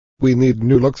We need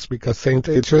new looks because St.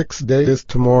 Atrix Day is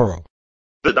tomorrow.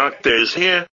 The doctor is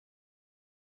here.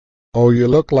 Oh, you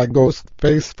look like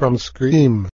Ghostface from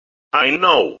Scream. I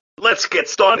know. Let's get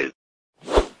started.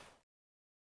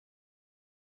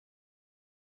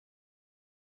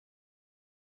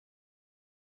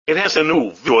 It has a new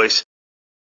voice.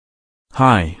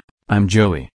 Hi, I'm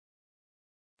Joey.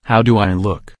 How do I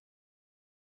look?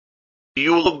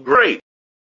 You look great.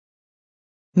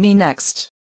 Me next.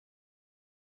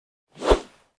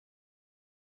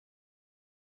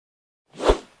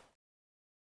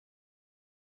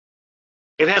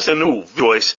 It has a new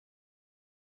voice.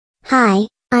 Hi,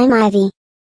 I'm Ivy.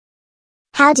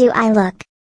 How do I look?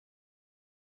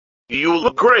 You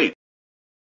look great.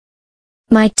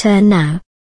 My turn now.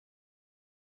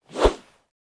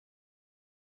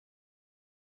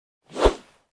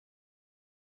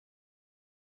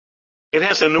 It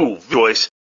has a new voice.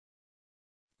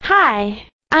 Hi,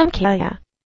 I'm Kelia.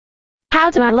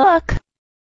 How do I look?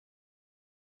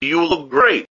 You look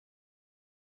great.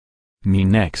 Me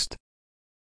next.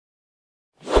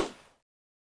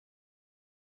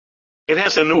 It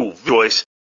has a new voice.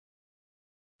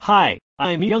 Hi,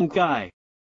 I'm Young Guy.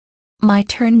 My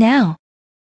turn now.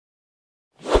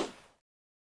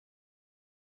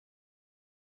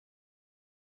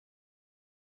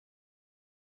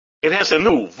 It has a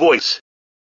new voice.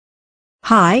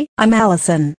 Hi, I'm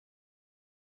Allison.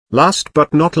 Last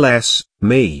but not less,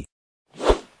 me.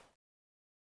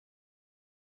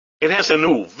 It has a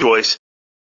new voice.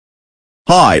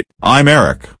 Hi, I'm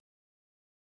Eric.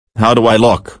 How do I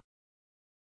look?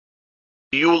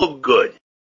 You look good.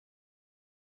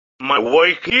 My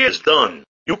work here is done.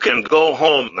 You can go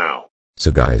home now.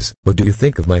 So guys, what do you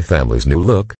think of my family's new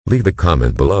look? Leave a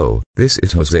comment below. This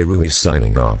is Jose Ruiz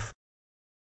signing off.